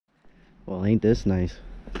Well, ain't this nice?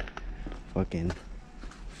 Fucking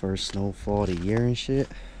first snowfall of the year and shit.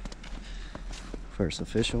 First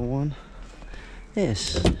official one.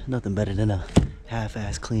 Yes, nothing better than a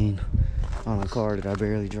half-ass clean on a car that I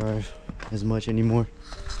barely drive as much anymore.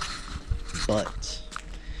 But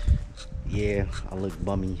yeah, I look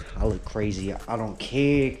bummy. I look crazy. I don't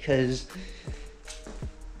care, cause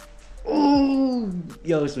ooh,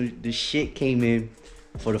 yo, so the shit came in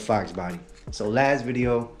for the Foxbody. So last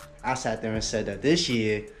video, I sat there and said that this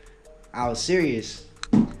year I was serious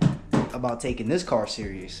about taking this car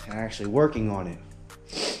serious and actually working on it.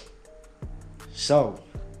 So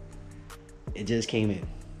it just came in.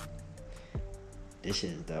 This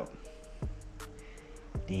shit is dope.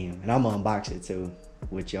 Damn, and I'm gonna unbox it too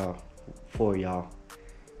with y'all, for y'all.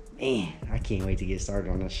 Man, I can't wait to get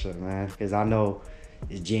started on this shit, man, because I know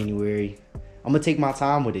it's January. I'm gonna take my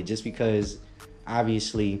time with it just because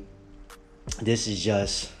obviously this is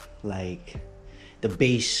just like the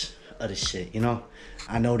base of the shit, you know?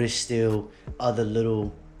 I know there's still other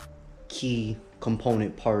little key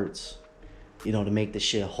component parts, you know, to make the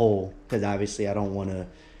shit whole, because obviously I don't want to,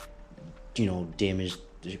 you know, damage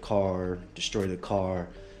the car, destroy the car.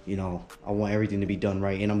 You know, I want everything to be done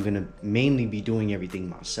right, and I'm gonna mainly be doing everything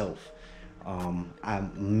myself. I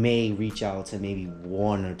may reach out to maybe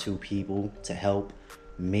 1 or 2 people to help,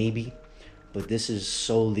 maybe, but this is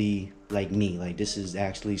solely like me. Like this is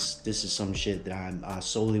some shit that I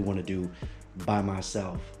solely want to do by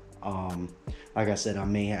myself. Like I said, I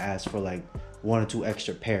may ask for like 1 or 2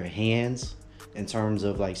 extra pair of hands in terms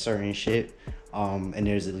of like certain shit. And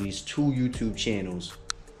there's at least 2 YouTube channels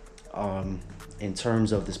in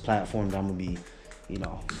terms of this platform that I'm gonna be, you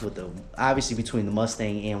know, with the obviously between the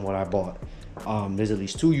Mustang and what I bought. There's at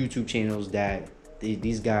least 2 YouTube channels that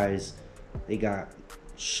these guys, they got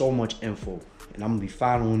so much info, and I'm gonna be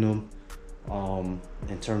following them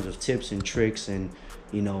in terms of tips and tricks, and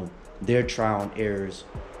you know, their trial and errors.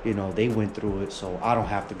 You know, they went through it, so I don't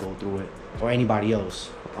have to go through it, or anybody else.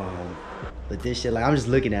 But this shit, like, I'm just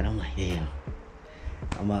looking at it, I'm like, damn.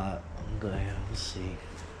 I'm gonna go ahead, let's see.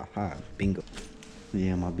 Aha, bingo.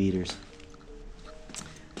 Yeah, my beaters.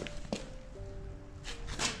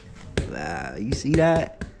 Wow, you see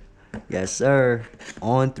that? Yes, sir.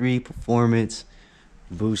 ON3 Performance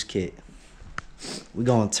Boost Kit. We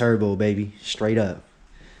going turbo, baby. Straight up.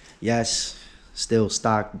 Yes, still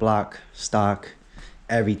stock, block, stock,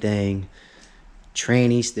 everything.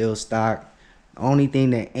 Tranny still stock. The only thing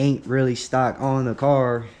that ain't really stock on the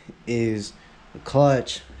car is the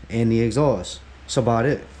clutch and the exhaust. That's about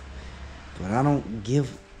it. But I don't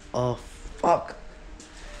give a fuck.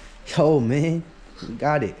 Yo, man, we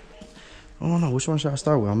got it. I don't know, which one should I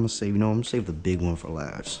start with? I'm gonna save, you know, I'm gonna save the big one for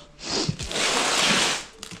last.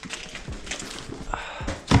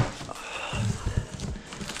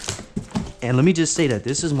 And let me just say that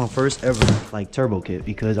this is my first ever like turbo kit,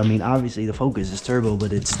 because I mean, obviously the Focus is turbo,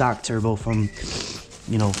 but it's stock turbo from,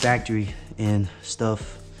 you know, factory and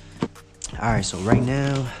stuff. All right, so right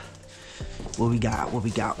now, what we got?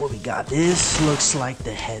 This looks like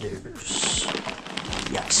the headers.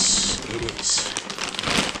 Yes, it is.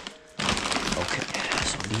 Okay,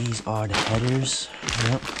 so these are the headers.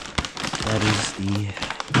 Yep, that is the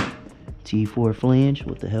T4 flange.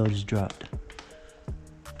 What the hell just dropped?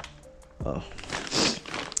 Oh,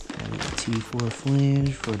 and the T4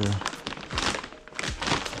 flange for the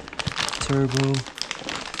turbo.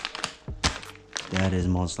 That is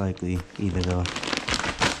most likely either the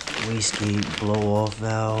wastegate blow-off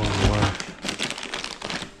valve, or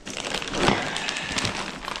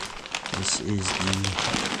this is the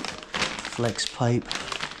flex pipe.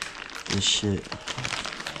 This shit,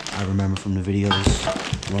 I remember from the videos,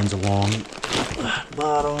 runs along the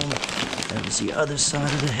bottom. That was the other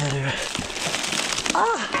side of the header.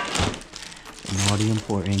 And all the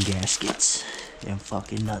important gaskets and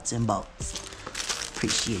fucking nuts and bolts.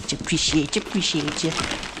 Appreciate you.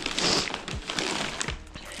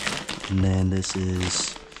 And then this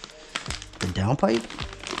is the downpipe.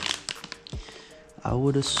 I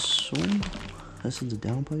would assume this is the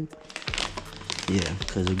downpipe. Yeah,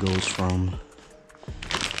 because it goes from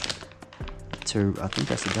I think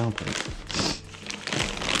that's the downpipe.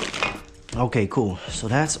 Okay, cool. So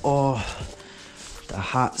that's all the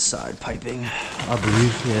hot side piping, I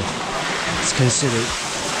believe. Yeah, it's considered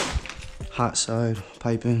hot side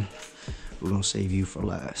piping. We're gonna save you for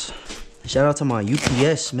last. Shout out to my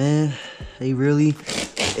UPS, man. They really,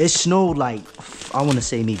 it snowed like, I want to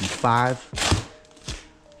say maybe 5.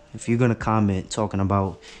 If you're gonna comment talking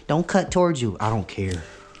about don't cut towards you, I don't care.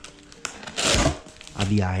 I'll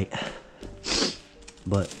be alright.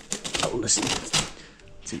 But oh, listen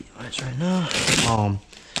to the lights right now.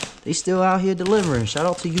 they still out here delivering. Shout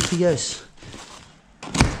out to UPS.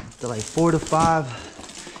 They're like 4 to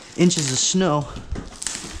 5 inches of snow.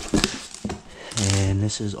 And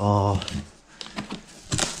this is all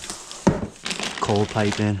cold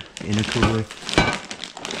piping, intercooler.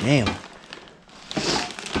 Damn.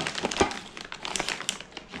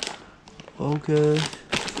 Okay.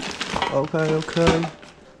 Okay.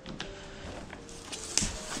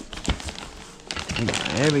 We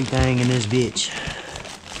got everything in this bitch.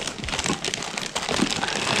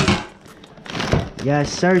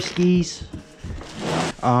 Yes, sir, skis.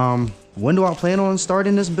 When do I plan on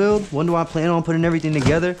starting this build? When do I plan on putting everything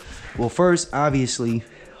together? Well, first, obviously,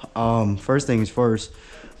 first things first,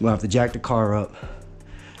 I'm gonna have to jack the car up.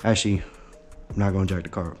 Actually, I'm not gonna jack the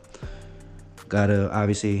car up. Gotta,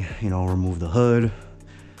 obviously, you know, remove the hood,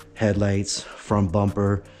 headlights, front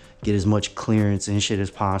bumper, get as much clearance and shit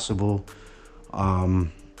as possible.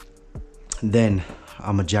 Then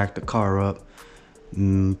I'm gonna jack the car up.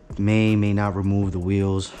 May not remove the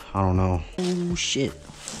wheels. I don't know. Oh shit,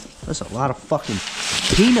 that's a lot of fucking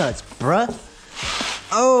peanuts, bruh.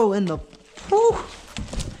 Oh, and the whew.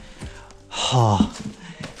 Oh.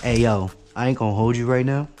 Hey yo, I ain't gonna hold you right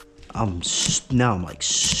now. I'm like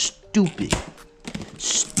stupid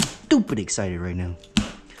excited right now.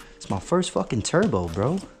 It's my first fucking turbo,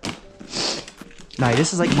 bro. Nah,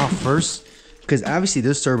 this is like my first, because obviously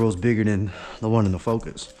this turbo is bigger than the one in the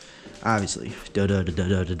Focus. Obviously.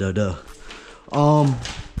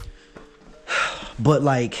 But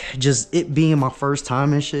like, just it being my first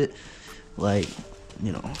time and shit, like,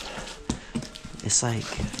 you know, it's like,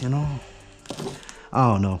 you know, I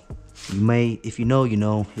don't know. You may, if you know, you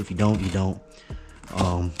know. If you don't, you don't.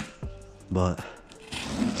 But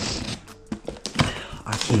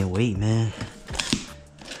I can't wait, man.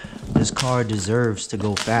 This car deserves to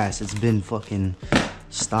go fast. It's been fucking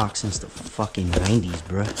stock since the fucking 90s,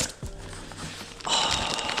 bruh.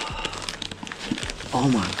 Oh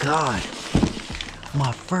my god.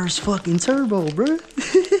 My first fucking turbo, bruh.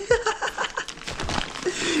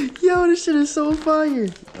 Yo, this shit is so fire.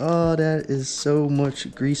 Oh, that is so much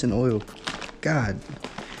grease and oil. God.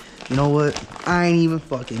 You know what? I ain't even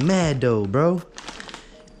fucking mad though, bro.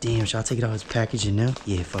 Damn, should I take it out of its packaging now?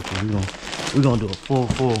 Yeah, fuck it. We're gonna do a full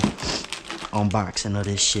unboxing of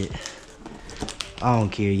this shit. I don't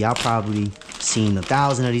care. Y'all probably seen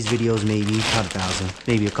 1,000 of these videos, maybe. Not 1,000.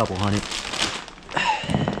 Maybe a couple hundred.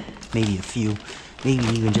 Maybe a few. Maybe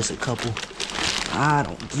even just a couple. I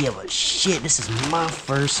don't give a shit. This is my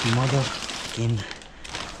first motherfucking...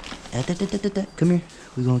 Come here.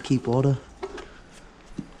 We're gonna keep all the...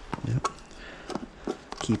 Yep.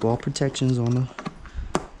 Keep all protections on the...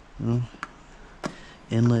 You know,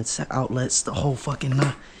 inlets, outlets, the whole fucking...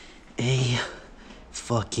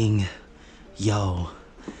 Yo.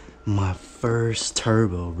 My first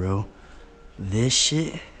turbo, bro. This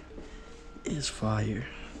shit is fire.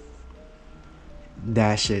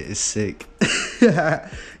 That shit is sick.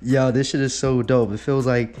 Yo, this shit is so dope. It feels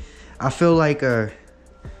like, I feel like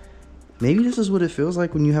maybe this is what it feels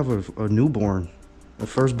like when you have a newborn, a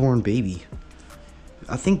firstborn baby.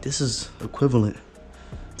 I think this is equivalent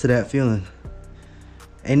to that feeling.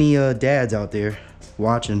 Any dads out there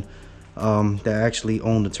watching that actually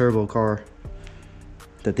own the turbo car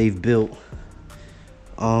that they've built,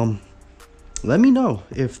 let me know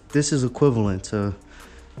if this is equivalent to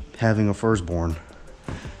having a firstborn.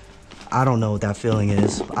 I don't know what that feeling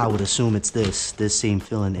is. I would assume it's this same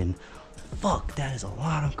feeling. And fuck, that is a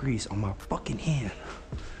lot of grease on my fucking hand.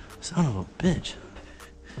 Son of a bitch.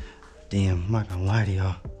 Damn, I'm not gonna lie to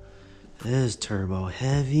y'all. This turbo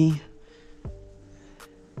heavy.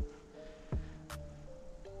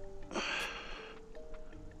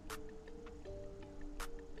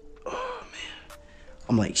 Oh man,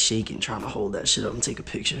 I'm like shaking trying to hold that shit up and take a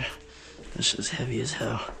picture. That shit's heavy as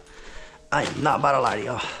hell. I am not about to lie to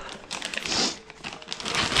y'all.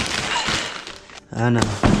 I know.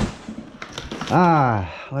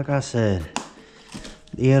 Like I said,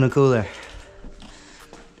 the intercooler.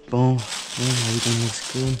 Boom. Everything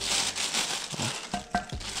looks good.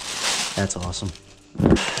 That's awesome.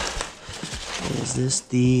 Is this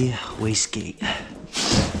the wastegate?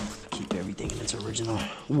 Keep everything in its original.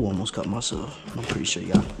 Ooh, almost cut myself. I'm pretty sure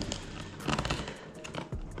y'all.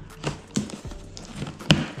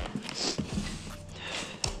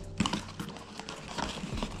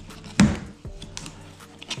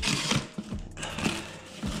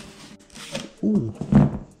 Ooh.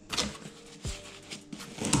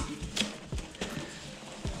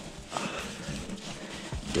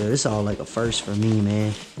 Yo, this all like a first for me,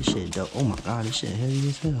 man. This shit dope. Oh my god, this shit heavy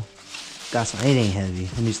as hell. Got some, it ain't heavy.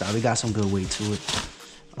 Let me stop. It got some good weight to it.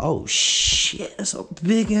 Oh shit, that's a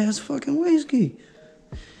big ass fucking wastegate.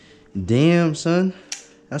 Damn, son,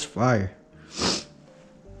 that's fire.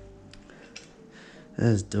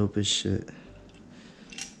 That's dope as shit.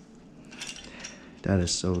 That is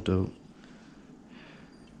so dope.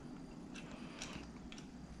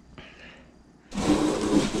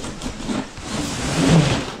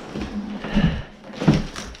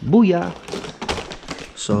 Booyah.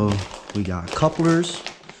 So we got couplers.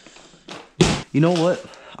 You know what?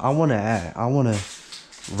 Right now, I want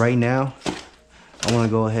to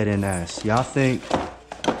go ahead and ask. Y'all think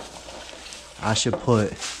I should put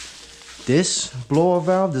this blower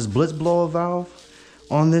valve, this blitz blower valve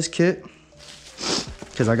on this kit?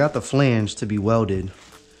 Because I got the flange to be welded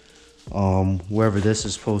wherever this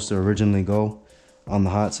is supposed to originally go on the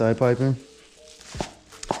hot side piping.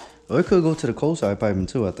 Or it could go to the cold side piping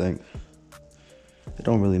too, I think. It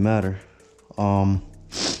don't really matter. But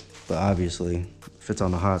obviously, if it's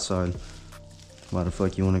on the hot side, why the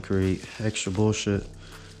fuck you want to create extra bullshit?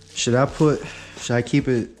 Should I keep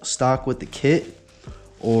it stock with the kit,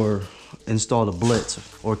 or install the blitz,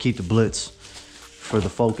 or keep the blitz for the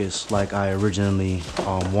focus like I originally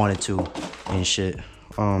wanted to and shit?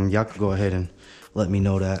 Y'all could go ahead and let me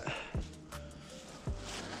know that.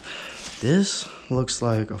 This looks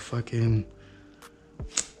like a fucking,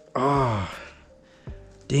 damn,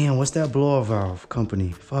 what's that blower valve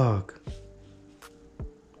company? Fuck.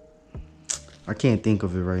 I can't think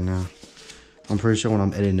of it right now. I'm pretty sure when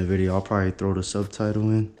I'm editing the video, I'll probably throw the subtitle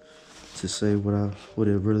in to say what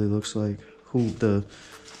it really looks like. Who the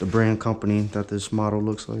brand company that this model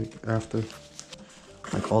looks like after.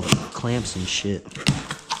 Like all the clamps and shit.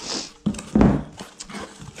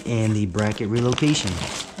 And the bracket relocation.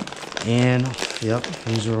 And, yep,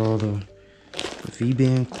 these are all the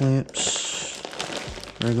V-band clamps.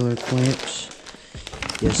 Regular clamps.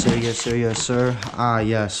 Yes, sir, yes, sir, yes, sir. Ah,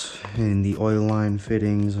 yes. And the oil line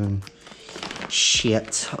fittings and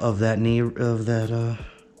shit of that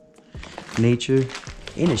nature.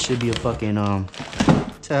 And it should be a fucking, you got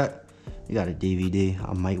a DVD.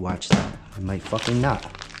 I might watch that. I might fucking not.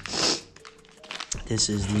 This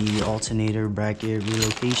is the alternator bracket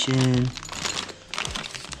relocation.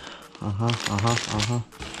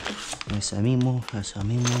 Esa mismo.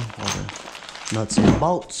 All the nuts and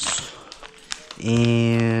bolts.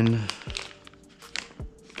 And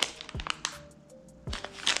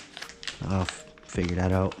I'll figure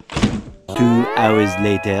that out. 2 hours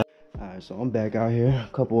later. Alright, so I'm back out here a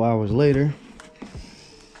couple hours later.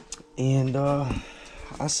 And I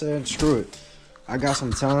said, screw it. I got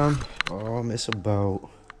some time. It's about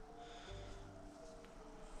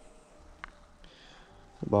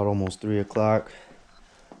almost 3 o'clock.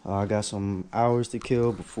 I got some hours to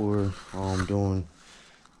kill before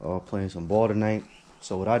playing some ball tonight.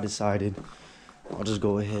 So what I decided, I'll just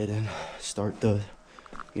go ahead and start the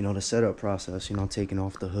setup process, taking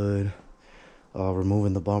off the hood,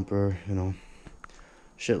 removing the bumper,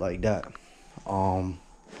 shit like that.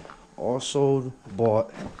 Also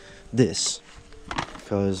bought this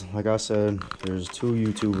because, like I said, there's 2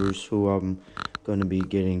 YouTubers who I'm gonna be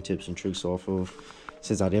getting tips and tricks off of.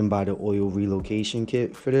 Since I didn't buy the oil relocation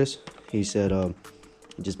kit for this, he said it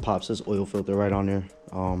just pops this oil filter right on there,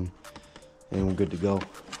 and we're good to go.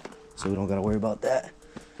 So we don't gotta worry about that.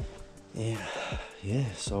 And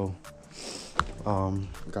yeah, so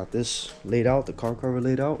got this laid out, the car cover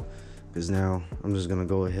laid out, because now I'm just gonna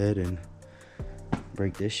go ahead and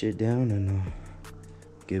break this shit down and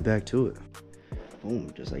get back to it.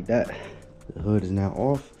 Boom, just like that. The hood is now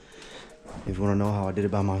off. If you want to know how I did it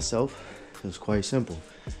by myself, it was quite simple,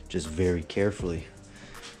 just very carefully.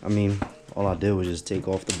 I mean, all I did was just take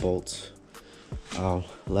off the bolts. I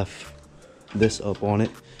left this up on it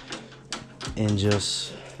and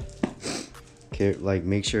just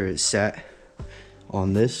make sure it sat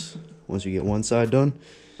on this once you get one side done,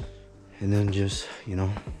 and then just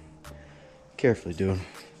carefully do it.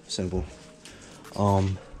 Simple.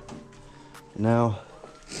 Now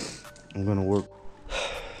I'm gonna work.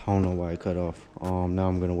 I don't know why I cut off. Now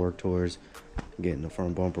I'm gonna work towards getting the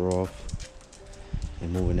front bumper off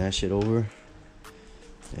and moving that shit over.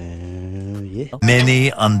 And yeah. Many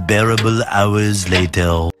unbearable hours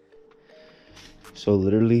later. So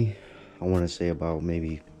literally, I want to say about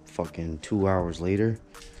maybe fucking 2 hours later,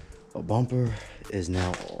 a bumper is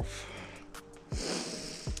now off.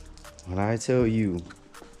 When I tell you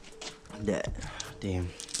that, damn,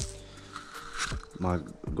 my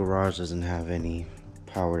garage doesn't have any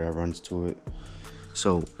power that runs to it.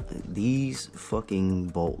 So these fucking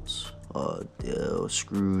bolts,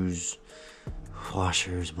 screws,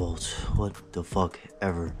 washers, bolts, what the fuck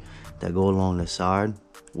ever, that go along the side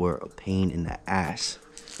were a pain in the ass.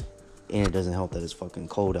 And it doesn't help that it's fucking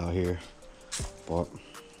cold out here. But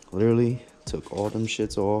literally took all them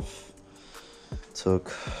shits off.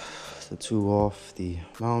 Took the 2 off the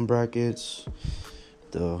mountain brackets,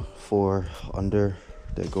 the 4 under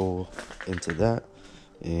that go into that,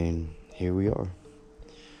 and here we are.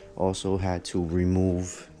 Also had to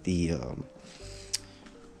remove the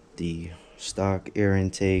stock air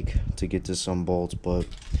intake to get to some bolts, but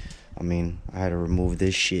I mean, I had to remove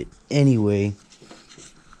this shit anyway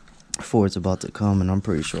before it's about to come, and I'm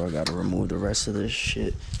pretty sure I gotta remove the rest of this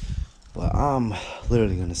shit. But I'm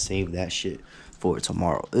literally gonna save that shit for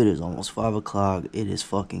tomorrow. It is almost 5 o'clock. It is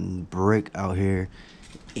fucking brick out here,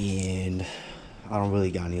 and I don't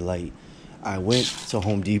really got any light. I went to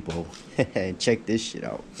Home Depot and checked this shit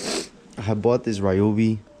out. I bought this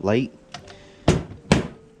Ryobi light.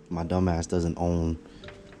 My dumbass doesn't own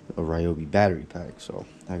a Ryobi battery pack, so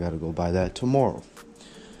I gotta go buy that tomorrow.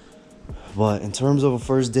 But in terms of a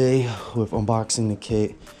first day with unboxing the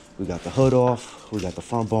kit, we got the hood off, we got the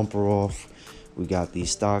front bumper off, we got the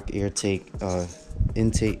stock air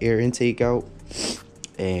intake out,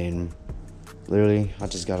 and literally I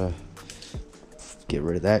just gotta get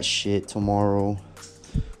rid of that shit tomorrow,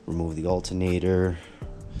 remove the alternator,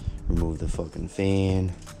 remove the fucking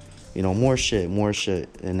fan, you know, more shit,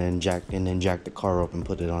 and then jack the car up and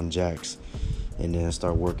put it on jacks, and then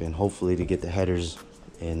start working, hopefully to get the headers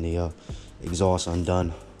and the exhaust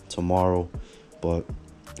undone tomorrow. But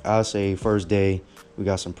I'll say first day we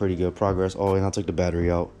got some pretty good progress. Oh, and I took the battery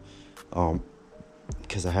out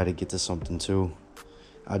because I had to get to something too.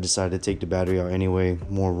 I decided to take the battery out anyway,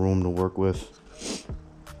 more room to work with.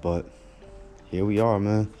 But here we are,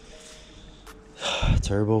 man.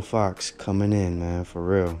 Turbo Fox coming in, man, for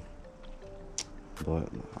real. But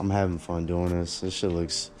I'm having fun doing this. This shit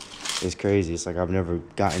it's crazy. It's like I've never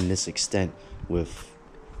gotten this extent with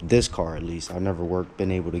this car, at least. I've never been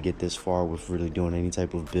able to get this far with really doing any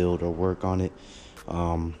type of build or work on it.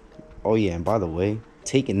 Oh yeah, and by the way,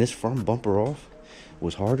 taking this front bumper off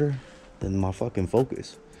was harder than my fucking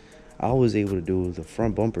Focus. I was able to do the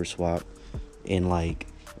front bumper swap in like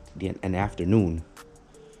an afternoon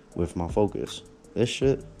with my Focus. This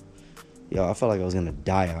shit, yo, I felt like I was gonna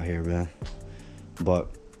die out here, man. But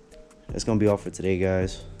that's gonna be all for today,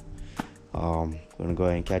 guys. I'm gonna go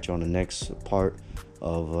ahead and catch you on the next part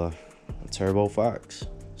of Turbo Fox.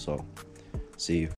 So, see you.